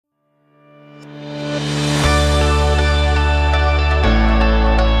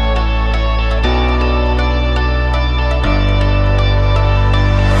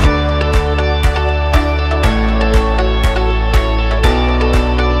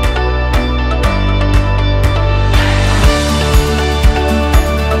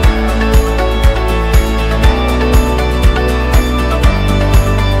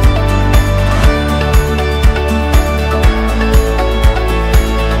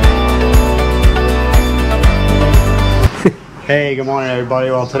Hey, good morning everybody.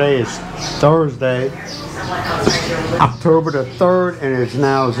 Well, today is Thursday, October the 3rd, and it's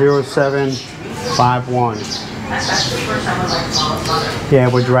now 0751. Yeah,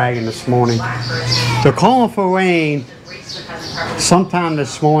 we're dragging this morning. They're calling for rain sometime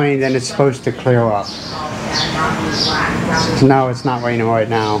this morning, then it's supposed to clear up. No, it's not raining right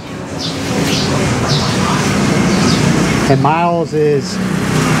now. And Miles is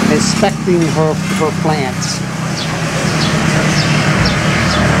inspecting her plants.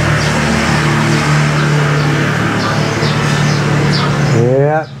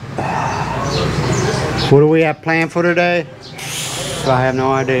 Yeah. What do we have planned for today? I have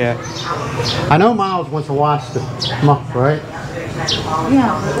no idea. I know Miles wants to wash the muck, right?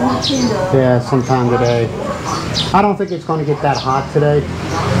 Yeah, sometime today. I don't think it's going to get that hot today.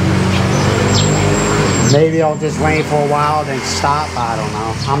 Maybe it'll just rain for a while, then stop. I don't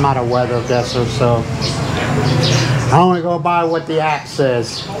know. I'm not a weather guesser, so I only go by what the app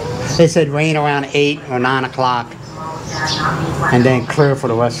says. They said rain around 8 or 9 o'clock. And then clear for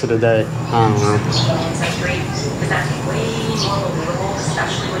the rest of the day. I don't know.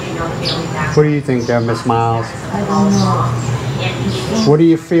 What do you think there, Miss Miles? I don't know. What are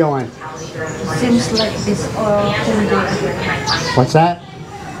you feeling? Seems like this all day. What's that?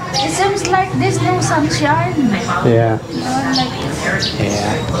 It seems like there's no sunshine. Yeah. Like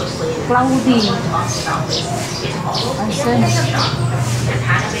Yeah. cloudy.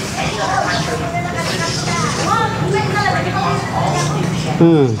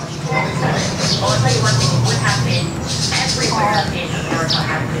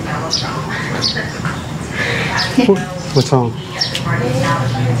 What's wrong?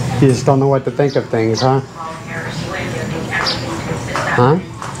 You just don't know what to think of things, huh? Huh?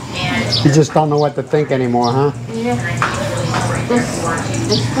 You just don't know what to think anymore, huh? Yeah. This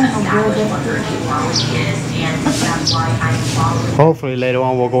kind of weather. Hopefully later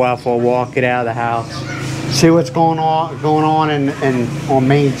on we'll go out for a walk, get out of the house, see what's going on on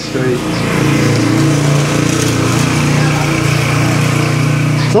Main Street.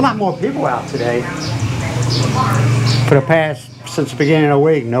 There's a lot more people out today. For the past, since the beginning of the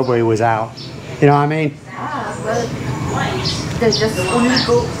week, nobody was out. You know what I mean? But they just only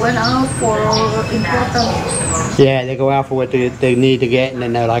went out for important. Yeah, they go out for what they need to get, and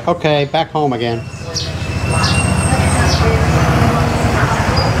then they're like, okay, back home again.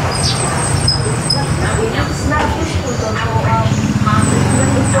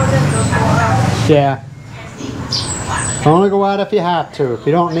 Yeah. Only go out if you have to. If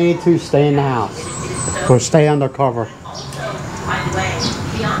you don't need to, stay in the house. Or stay undercover.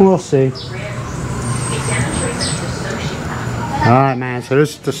 We'll see. Alright, man, so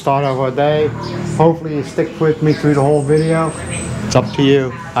this is the start of our day. Hopefully you stick with me through the whole video. It's up to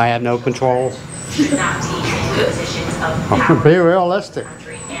you. I have no control. Be realistic.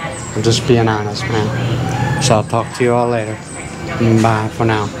 I'm just being honest, man. So I'll talk to you all later. Bye for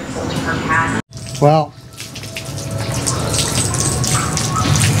now. Well,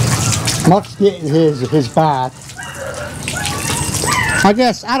 Muck's getting his bath. I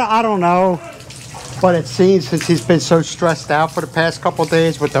guess, I don't know what it seems, since he's been so stressed out for the past couple of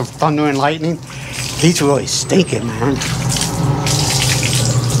days with the thunder and lightning. He's really stinking, man.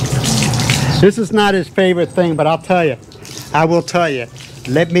 This is not his favorite thing, but I'll tell you, I will tell you,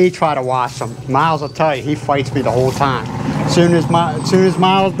 let me try to wash him. Miles will tell you, he fights me the whole time. As soon as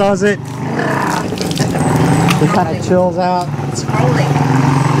Miles does it, he kind of chills out. It's rolling.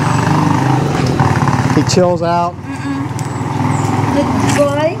 He chills out. Good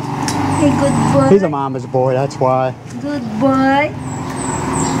boy. Hey, good boy. He's a mama's boy, that's why. Good boy.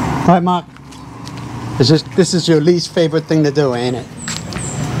 All right, Mark. This is your least favorite thing to do, ain't it?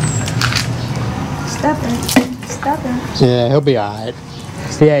 Stop it. Stop it. Yeah, he'll be all right.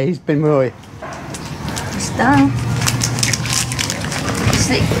 Yeah, he's been really... Stop.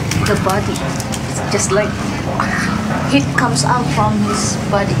 See, the body. It's just like heat comes out from his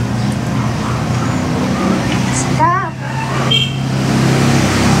body. Stop.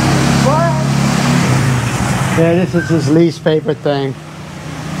 What? Yeah, this is his least favorite thing.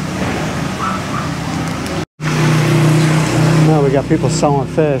 Now we got people selling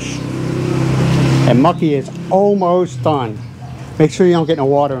fish. And Mucky is almost done. Make sure you don't get no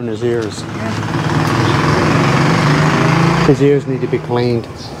water in his ears. His ears need to be cleaned.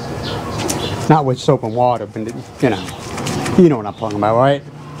 Not with soap and water, but you know what I'm talking about, right?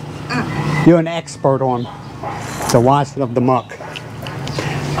 You're an expert on the washing of the muck.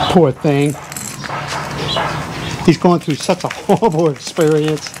 Poor thing. He's going through such a horrible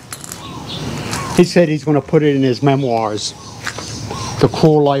experience. He said he's going to put it in his memoirs. The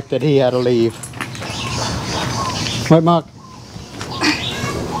cruel life that he had to leave. Right, Mark?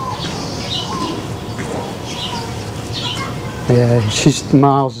 Yeah,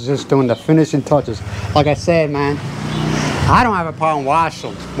 Miles is just doing the finishing touches. Like I said, man, I don't have a problem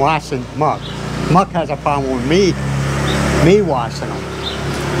washing Muck. Muck has a problem with me washing him.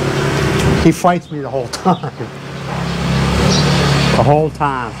 He fights me the whole time. The whole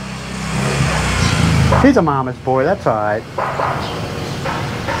time. He's a mama's boy, that's alright.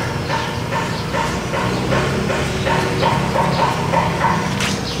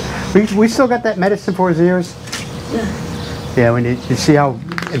 We still got that medicine for his ears? Yeah. Yeah, when you see how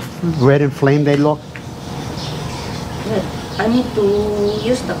red and inflamed they look? I need to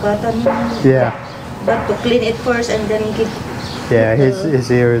use the cotton. Yeah. But to clean it first and then give. Yeah,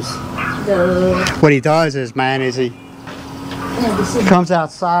 his ears. What he does is, man, is he comes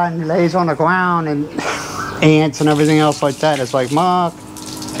outside and he lays on the ground and ants and everything else like that. It's like, Mark.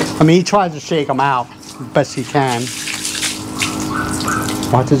 I mean, he tries to shake them out best he can.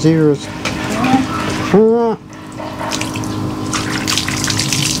 Watch his ears.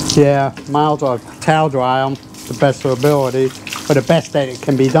 Yeah, Miles will towel dry them the best of ability, or the best that it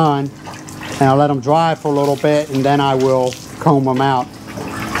can be done. And I'll let them dry for a little bit, and then I will comb them out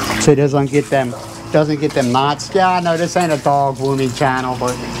so it doesn't get them knots. Yeah, I know this ain't a dog grooming channel,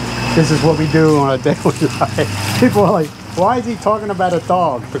 but this is what we do on a daily life. People are like, why is he talking about a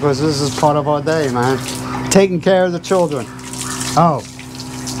dog? Because this is part of our day, man. Taking care of the children. Oh,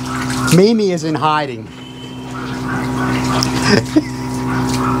 Mimi is in hiding.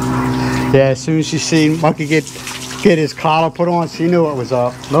 Yeah, as soon as she seen Monkey get his collar put on, she knew what was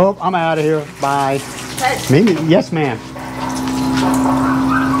up. Nope, I'm out of here. Bye. Mimi, yes, ma'am.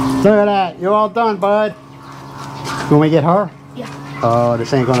 Look at that. You're all done, bud. You want me to get her? Yeah. Oh,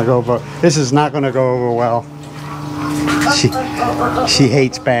 this ain't gonna go over. This is not gonna go over well. She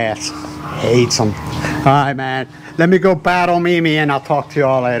hates baths. Hates them. All right, man. Let me go battle Mimi, and I'll talk to you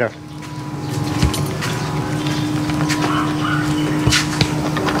all later.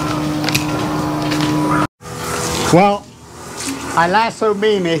 Well, I lassoed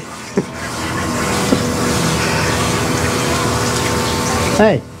Mimi.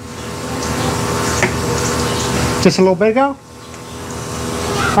 Hey. Just a little bit ago?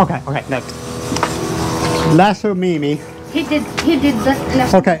 Okay, no. Lasso Mimi. He did that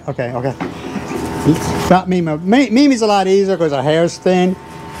last. Okay. Got Mimi. Mimi's a lot easier because her hair's thin.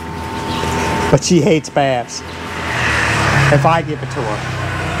 But she hates baths. If I give it to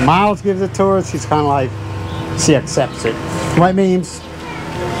her. Miles gives it to her, she's kind of like, she accepts it. Right, Memes?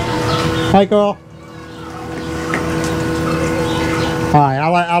 Hi, girl. Alright,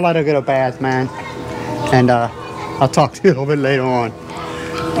 I'll let her get a bath, man. And I'll talk to you a little bit later on.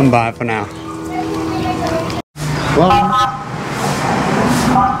 And bye for now.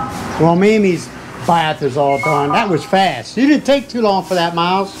 Well, Mimi's bath is all done. That was fast. You didn't take too long for that,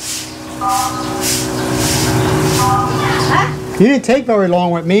 Miles. You didn't take very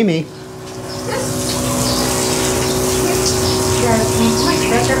long with Mimi.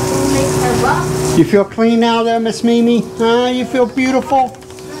 You feel clean now there, Miss Mimi? Huh? You feel beautiful?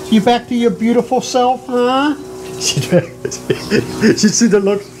 You back to your beautiful self, huh? She see the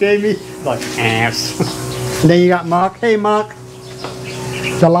look she gave me? Like, ass. And then you got Muck. Hey, Muck.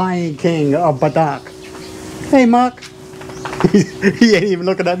 The Lion King of Badoc. Hey, Muck. He ain't even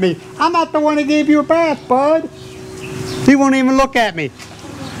looking at me. I'm not the one that gave you a bath, bud. He won't even look at me.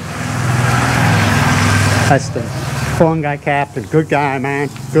 That's the fun guy captain. Good guy, man.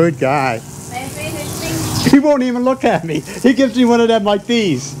 Good guy. He won't even look at me. He gives me one of them like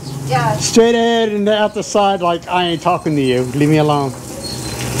these. Yeah. Straight ahead and out the side like, I ain't talking to you. Leave me alone.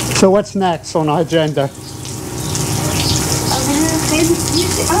 So what's next on our agenda?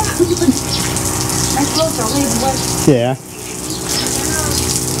 Yeah.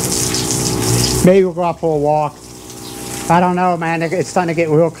 Maybe we'll go out for a walk. I don't know, man. It's starting to get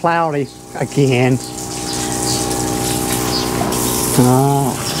real cloudy again.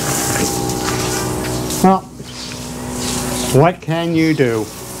 Oh. Well, what can you do?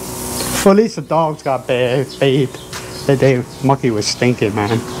 Well, at least the dogs got bathed. Monkey was stinking,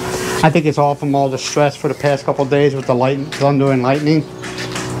 man. I think it's all from all the stress for the past couple of days with the thunder and lightning.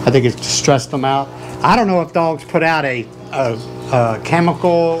 I think it's stressed them out. I don't know if dogs put out a chemical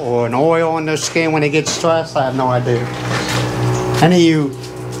or an oil on their skin when they get stressed. I have no idea. Any of you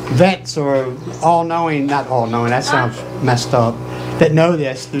vets or all-knowing, not all-knowing, that sounds messed up, that know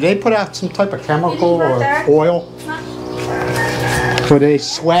this, do they put out some type of chemical or oil where they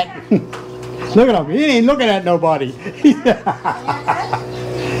sweat? Look at him, he ain't looking at nobody.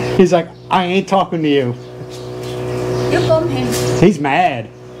 He's like, I ain't talking to you. You comb him. He's mad.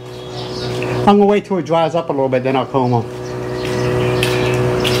 I'm gonna wait till he dries up a little bit, then I'll comb him.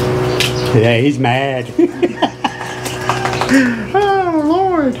 Yeah, he's mad. Oh,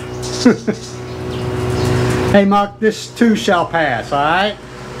 Lord. Hey, Muck, this too shall pass, all right?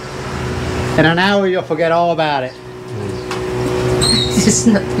 In an hour, you'll forget all about it. It's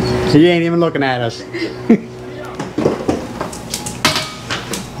not. You ain't even looking at us.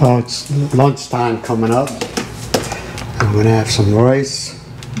 Oh, it's lunchtime coming up. I'm gonna have some rice.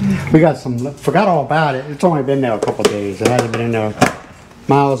 We got some, forgot all about it. It's only been there a couple days. It hasn't been in there.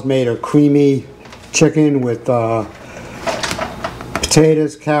 Miles made a creamy chicken with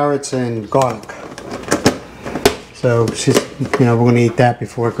potatoes, carrots, and garlic. So she's, you know, we're gonna eat that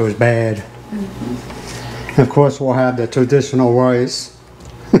before it goes bad. And of course, we'll have the traditional rice.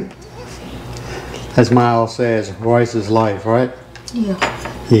 As Miles says, rice is life, right? Yeah.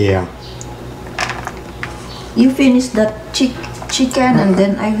 Yeah. You finish that chicken and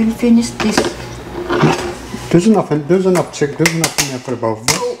then I will finish this. There's enough chicken, there's enough in there for the both of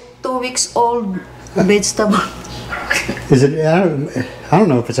us. 2 weeks old vegetable. Is it, I don't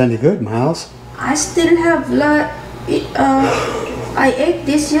know if it's any good, Miles. I still have like, I ate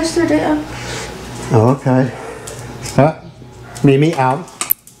this yesterday. Oh, okay. Mimi, out.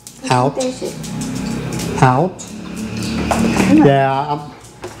 Out. Taste it. Out. Yeah,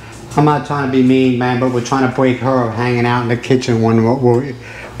 I'm not trying to be mean, man, but we're trying to break her hanging out in the kitchen when we're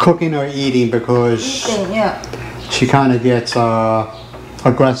cooking or eating because Yeah. she kind of gets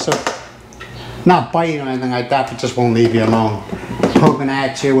aggressive. Not biting or anything like that, but just won't leave you alone. Poking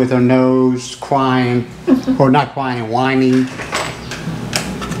at you with her nose, crying, or not crying, whining.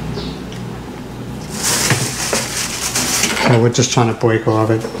 So we're just trying to break her of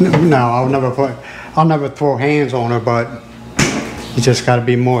it. No, I'll never throw hands on her, but you just got to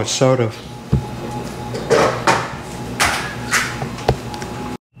be more assertive.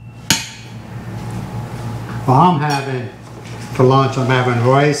 Well, for lunch, I'm having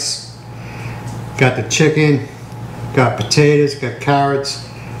rice, got the chicken, got potatoes, got carrots,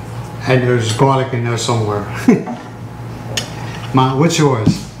 and there's garlic in there somewhere. What's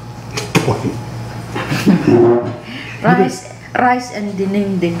yours? Rice and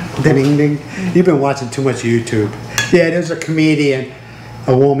dinding. Ding. You've been watching too much YouTube. Yeah, there's a comedian,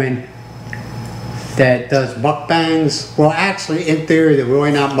 a woman, that does mukbangs. Well, actually, in theory, they're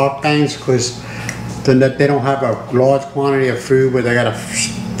really not mukbangs because they don't have a large quantity of food where they gotta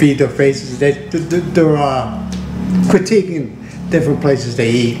feed their faces. They're critiquing different places they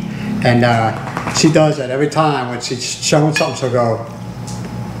eat, and she does that every time when she's showing something. She'll go.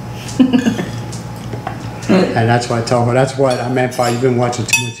 And that's why I tell her, that's what I meant by you've been watching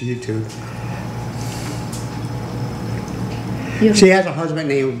too much YouTube. She has a husband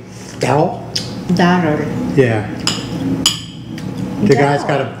named Darryl. Yeah. The guy's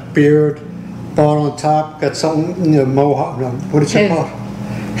got a beard, bald on top, got something, you know, mohawk, no, what is it called?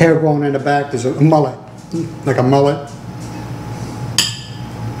 Hair growing in the back, there's a mullet, like a mullet.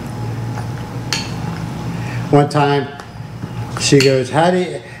 One time, she goes,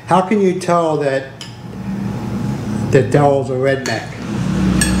 how can you tell that Daryl's a redneck?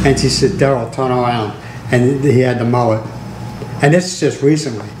 And she said, Darryl, turn around. And he had the mullet. And this is just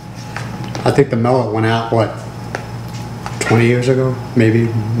recently. I think the mullet went out, what, 20 years ago? Maybe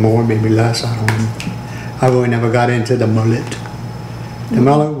more, maybe less, I don't know. I really never got into the mullet. The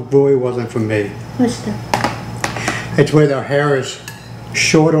mullet really wasn't for me. What's that? It's where their hair is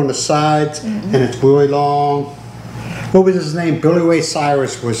short on the sides and it's really long. What was his name? Billy Ray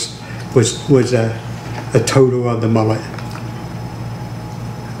Cyrus was a total of the mullet.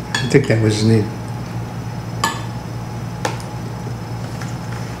 I think that was his name.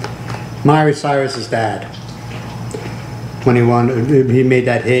 Miley Cyrus's dad. When he made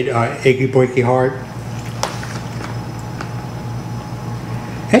that hit, Achy Breaky Heart.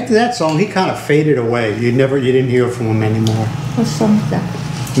 After that song, he kind of faded away. You didn't hear from him anymore. What song is that?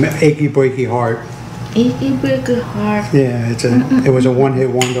 Achy Breaky Heart. Achy Breaky Heart. Yeah, it was a one-hit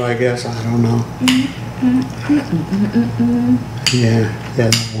wonder, I guess. I don't know. Yeah,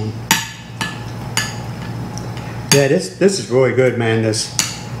 that one. Yeah, this is really good, man.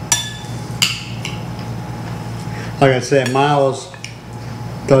 Like I said, Miles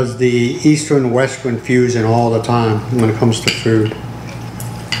does the Eastern-Western fusion all the time when it comes to food.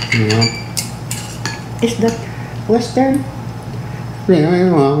 You know? Is that Western?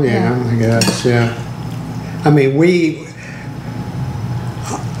 Yeah, well, yeah, I guess, yeah. I mean, we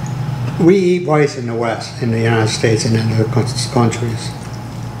eat rice in the West, in the United States and in other countries.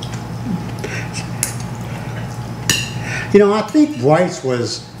 You know, I think rice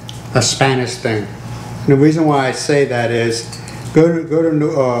was a Spanish thing. And the reason why I say that is, go to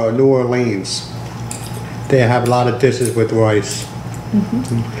New Orleans. They have a lot of dishes with rice.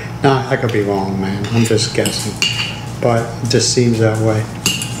 Now, I could be wrong, man. I'm just guessing. but it just seems that way.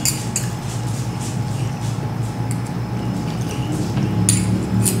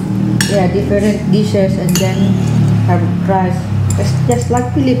 Yeah, different dishes and then have rice. It's just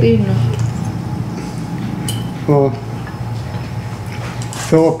like Filipino. Well,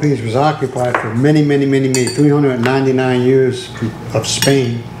 Philippines was occupied for many 399 years of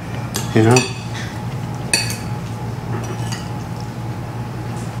Spain, you know.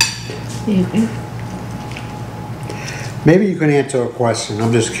 Maybe you can answer a question.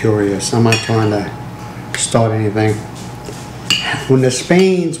 I'm just curious. I'm not trying to start anything. When the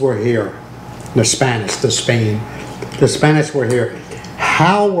Spains were here, the Spanish were here,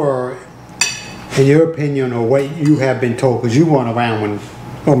 how were, in your opinion, or what you have been told, because you weren't around when,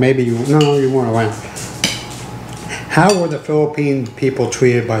 or maybe you weren't around. How were the Philippine people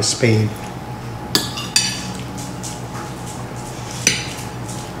treated by Spain?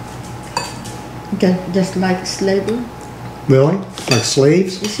 Just like slavery. Really? Like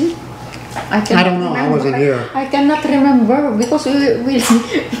slaves? You see? I don't know. I wasn't here. I cannot remember because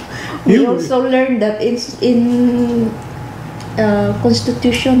we also learned that it's in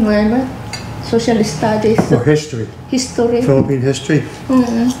Constitution, whatever, social studies. Or history. History. Philippine history.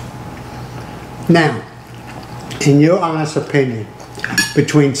 Now, in your honest opinion,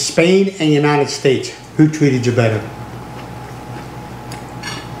 between Spain and United States, who treated you better?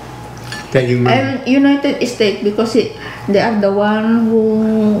 That you remember? United States, because they are the one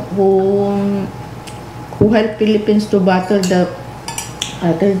who helped Philippines to battle the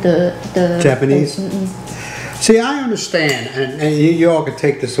Japanese. See, I understand, and you all can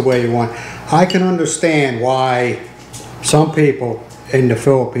take this the way you want. I can understand why some people in the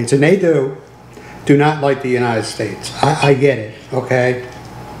Philippines, and they do not like the United States. I get it, okay?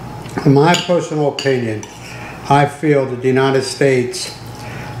 In my personal opinion, I feel that the United States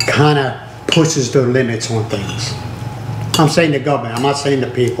kind of pushes their limits on things. I'm saying the government, I'm not saying the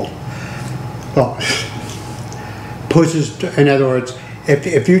people. Well, pushes, in other words,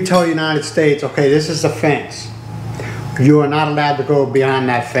 if you tell the United States, okay, this is the fence, you are not allowed to go beyond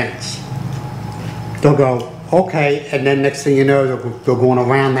that fence. They'll go, okay, and then next thing you know, they're going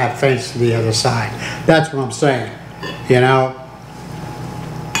around that fence to the other side. That's what I'm saying, you know?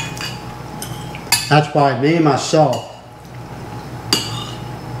 That's why me, myself,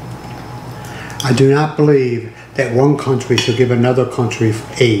 I do not believe that one country should give another country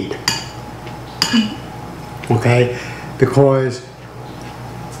aid. Okay? Because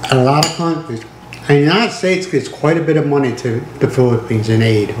a lot of countries, and the United States gives quite a bit of money to the Philippines in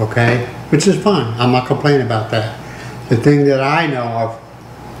aid, okay? Which is fine. I'm not complaining about that. The thing that I know of,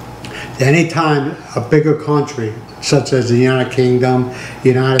 anytime a bigger country, such as the United Kingdom,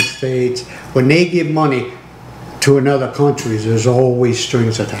 United States, when they give money to another country, there's always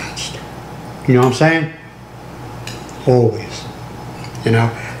strings attached. You know what I'm saying? Always. You know?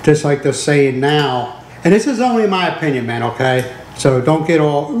 Just like they're saying now, and this is only my opinion, man, okay? So don't get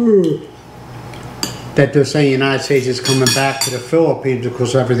all, that they're saying the United States is coming back to the Philippines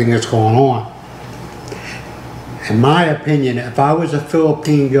because of everything that's going on. In my opinion, if I was a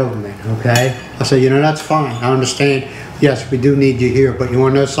Philippine government, okay, I say, you know, that's fine. I understand. Yes, we do need you here, but you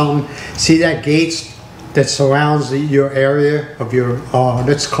want to know something? See that gates that surrounds your area of your,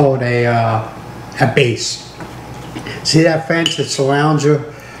 that's called a base. See that fence that surrounds your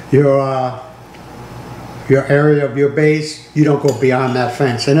area of your base? You don't go beyond that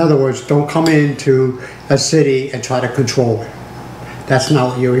fence. In other words, don't come into a city and try to control it. That's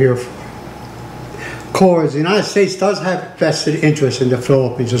not what you're here for. Of course, the United States does have vested interest in the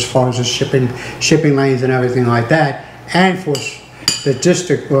Philippines as far as the shipping lanes and everything like that, and for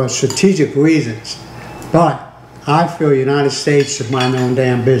logistic or strategic reasons. But I feel the United States should mind their own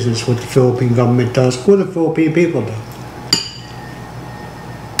damn business what the Philippine government does, or the Philippine people do.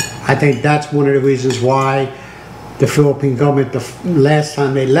 I think that's one of the reasons why the Philippine government, the last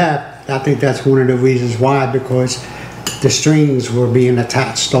time they left, I think that's one of the reasons why, because the strings were being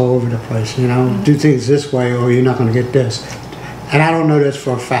attached all over the place, you know, do things this way or you're not going to get this. And I don't know this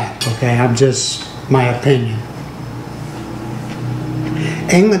for a fact, okay, I'm just my opinion.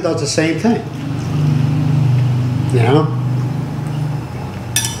 England does the same thing, you know.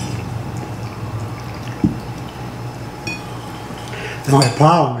 The only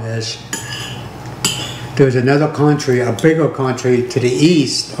problem is there's another country, a bigger country to the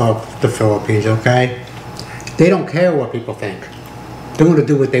east of the Philippines, okay? They don't care what people think. They're going to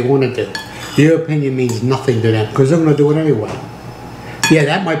do what they want to do. Your opinion means nothing to them because they're going to do it anyway. Yeah,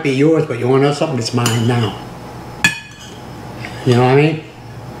 that might be yours, but you want to know something? It's mine now. You know what I mean?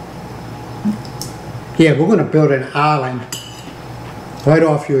 Yeah, we're going to build an island right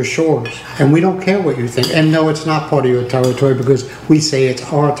off your shores. And we don't care what you think. And no, it's not part of your territory because we say it's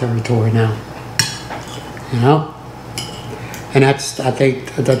our territory now. You know? And that's, I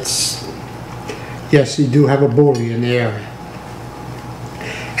think that's, yes, you do have a bully in the area.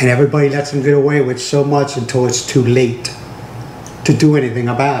 And everybody lets them get away with so much until it's too late to do anything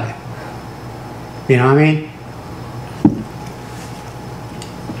about it. You know what I mean?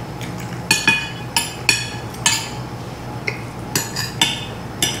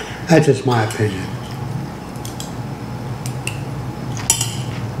 That's just my opinion.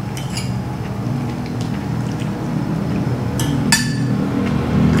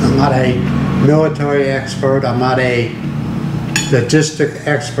 I'm not a military expert, I'm not a logistic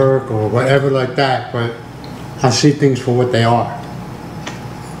expert or whatever like that, but I see things for what they are.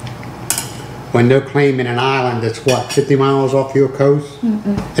 When they're claiming an island that's what, 50 miles off your coast?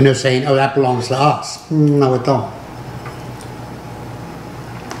 And they're saying, oh, that belongs to us. No, it don't.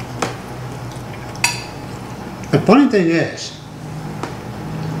 The funny thing is,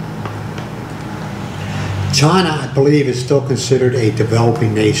 China, I believe, is still considered a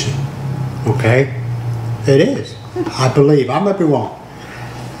developing nation. Okay? It is. I believe. I might be wrong.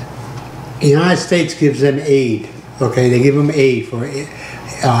 The United States gives them aid. Okay? They give them aid for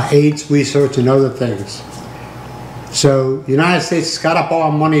AIDS research and other things. So the United States has got to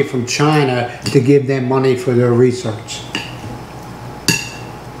borrow money from China to give them money for their research.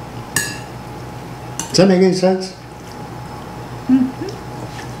 Does that make any sense?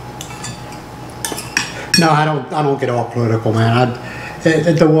 No, I don't get all political, man.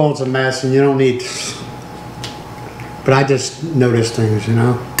 The world's a mess, and you don't need. But I just notice things, you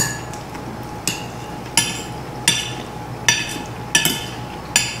know.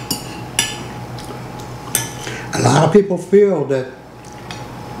 A lot of people feel that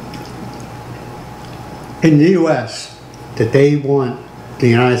in the U.S. that they want the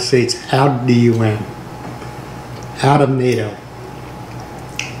United States out of the UN, out of NATO,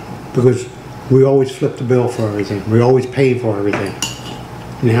 because we always flip the bill for everything. We always pay for everything.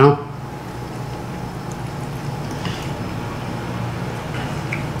 You know?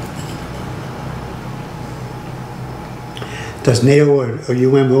 Does NATO or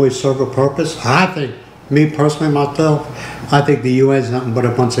UN really serve a purpose? I think, me personally, myself, I think the UN is nothing but a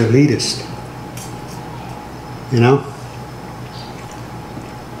bunch of elitists. You know?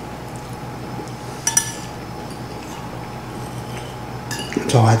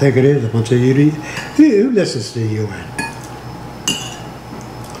 So I think it is a bunch of who listens to the UN?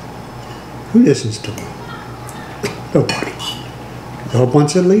 Who listens to them? Nobody. They're a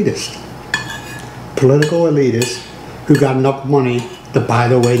bunch of elitists. Political elitists who got enough money to buy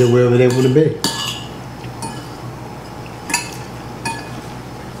their way to wherever they want to be.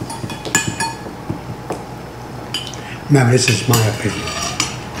 Remember, this is my opinion.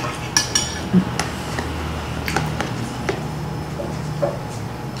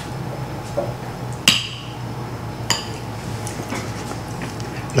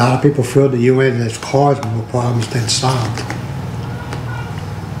 A lot of people feel the UN has caused more problems than solved.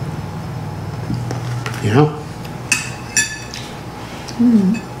 You know?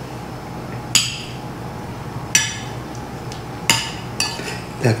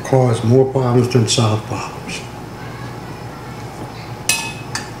 That caused more problems than solved problems.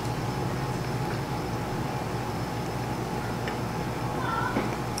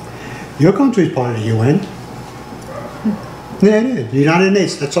 Your country's part of the UN. Yeah, it is. The United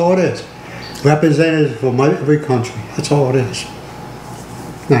Nations, that's all it is. Representatives from every country, that's all it is.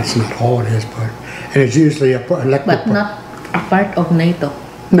 That's not all it is, but and it's usually elected. But not a part of NATO.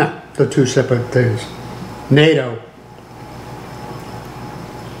 No, they're two separate things. NATO.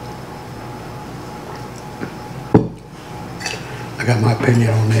 I got my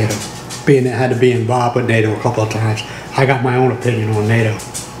opinion on NATO. Being that I had to be involved with NATO a couple of times, I got my own opinion on NATO.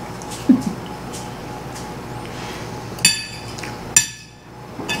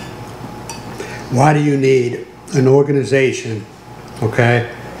 Why do you need an organization, okay?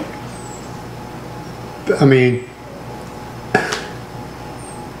 I mean,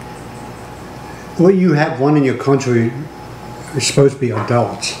 well, you have one in your country is supposed to be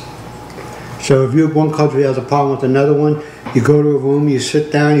adults. So if one country has a problem with another one, you go to a room, you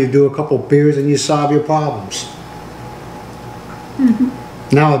sit down, you do a couple of beers, and you solve your problems.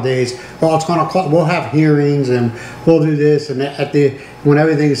 Nowadays, well, it's going to cost, we'll have hearings and we'll do this, and when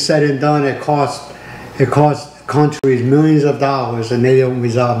everything is said and done, it costs countries millions of dollars, and they don't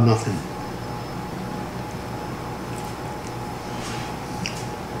resolve nothing.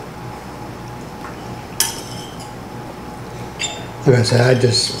 Like I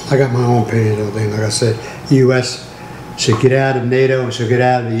said, I got my own opinion on things. Like I said, U.S. should get out of NATO and should get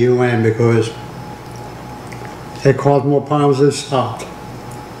out of the UN because they cause more problems than solved.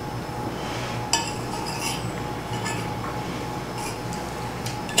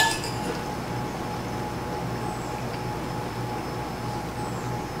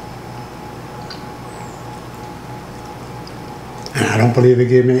 And I don't believe in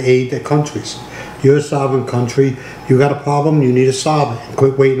giving aid to countries. You're a sovereign country. You got a problem, you need to solve it. And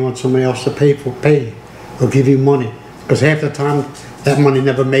quit waiting on somebody else to pay or give you money. Because half the time, that money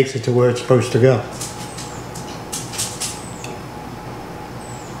never makes it to where it's supposed to go.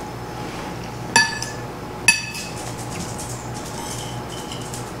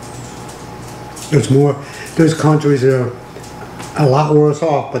 There's countries that are a lot worse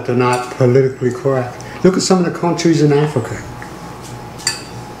off, but they're not politically correct. Look at some of the countries in Africa.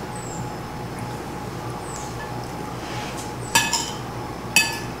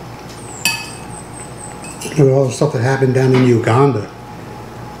 Look at all the stuff that happened down in Uganda.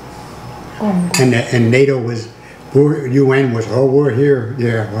 Oh. And NATO was, UN was, oh, we're here.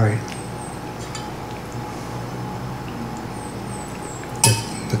 Yeah, right.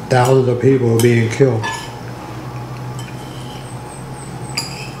 The thousands of people are being killed.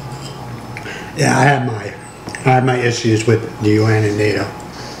 Yeah, I have my issues with the UN and NATO.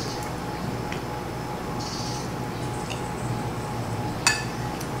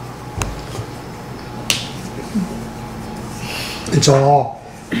 It's all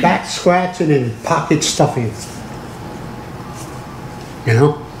back scratching and pocket stuffing. You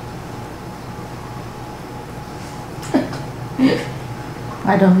know?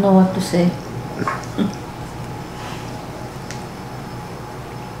 I don't know what to say.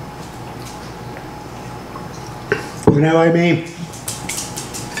 You know what I mean?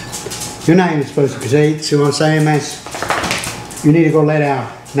 You're not even supposed to say, see what I'm saying, man? You need to go lay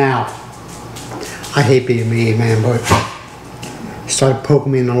down now. I hate being mean, man, but he started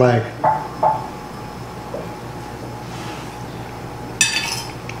poking me in the leg.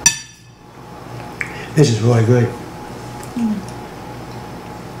 This is really good.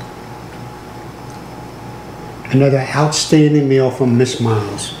 Another outstanding meal from Miss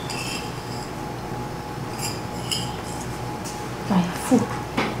Miles. I'm full.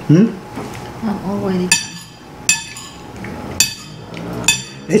 I'm already.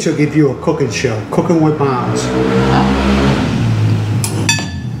 They should give you a cooking show, Cooking with Miles.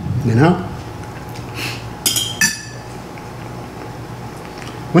 You know?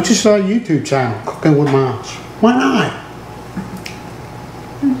 Why don't you start a YouTube channel, Cooking with Miles? Why not?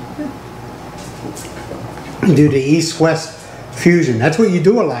 You do the East-West fusion. That's what you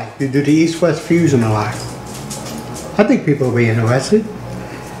do a lot. You do the East-West fusion a lot. I think people will be interested.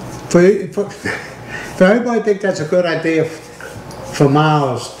 For everybody think that's a good idea for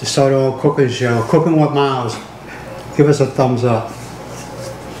Miles to start a cooking show, Cooking with Miles. Give us a thumbs up.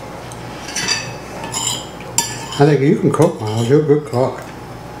 I think you can cook, Miles. You're a good cook.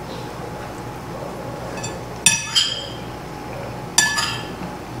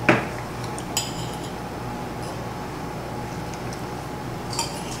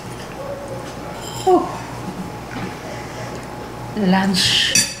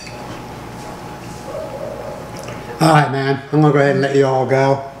 Lunch. Alright, man. I'm going to go ahead and let you all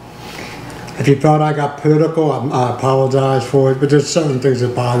go. If you thought I got political, I apologize for it, but there's certain things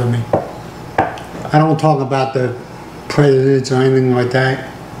that bother me. I don't talk about the presidents or anything like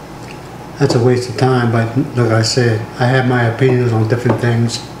that. That's a waste of time, but like I said, I have my opinions on different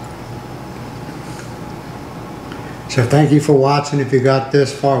things. So thank you for watching. If you got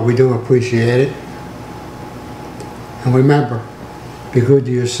this far, we do appreciate it. And remember, be good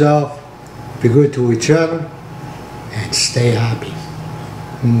to yourself, be good to each other, and stay happy.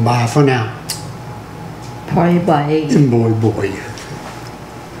 Bye for now. Bye-bye. Boy.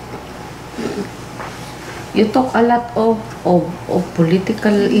 You talk a lot of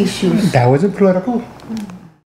political issues. That wasn't political.